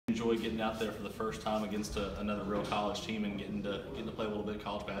enjoy getting out there for the first time against another real college team and getting to play a little bit of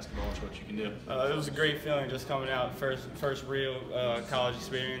college basketball and show what you can do? It was a great feeling just coming out, first real college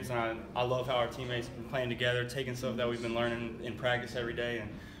experience, and I love how our teammates have been playing together, taking stuff that we've been learning in practice every day, and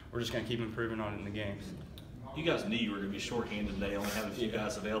we're just going to keep improving on it in the games. You guys knew you were going to be shorthanded today, only having a few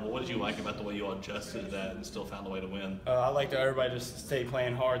guys available. What did you like about the way you all adjusted to that and still found a way to win? I like that everybody just stayed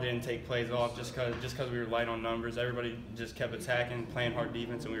playing hard, didn't take plays off just because we were light on numbers. Everybody just kept attacking, playing hard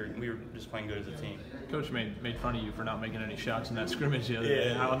defense, and we were just playing good as a team. Coach made fun of you for not making any shots in that scrimmage the other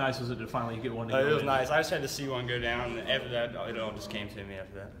day. How nice was it to finally get one? It was nice. I just had to see one go down, and after that, it all just came to me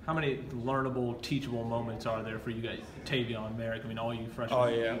after that. How many learnable, teachable moments are there for you guys, Tavion, Merrick? I mean, all you freshmen. Oh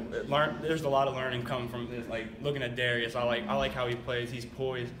yeah, there's a lot of learning coming from this. Like looking at Darius, I like how he plays. He's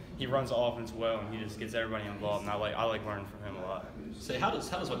poised. He runs the offense well, and he just gets everybody involved. And I like learning from him a lot. Say, how does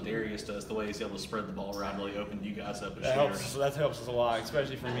what Darius does, the way he's able to spread the ball around, really open you guys up as shooters? That helps us a lot,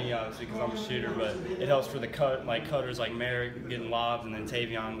 especially for me, obviously, because I'm a shooter. But it helps for the cutters like Merrick getting lobs, and then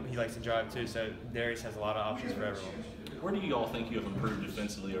Tavion, he likes to drive too. So Darius has a lot of options for everyone. Where do you all think you have improved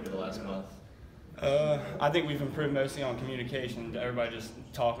defensively over the last month? I think we've improved mostly on communication. Everybody just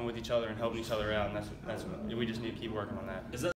talking with each other and helping each other out, and that's we just need to keep working on that.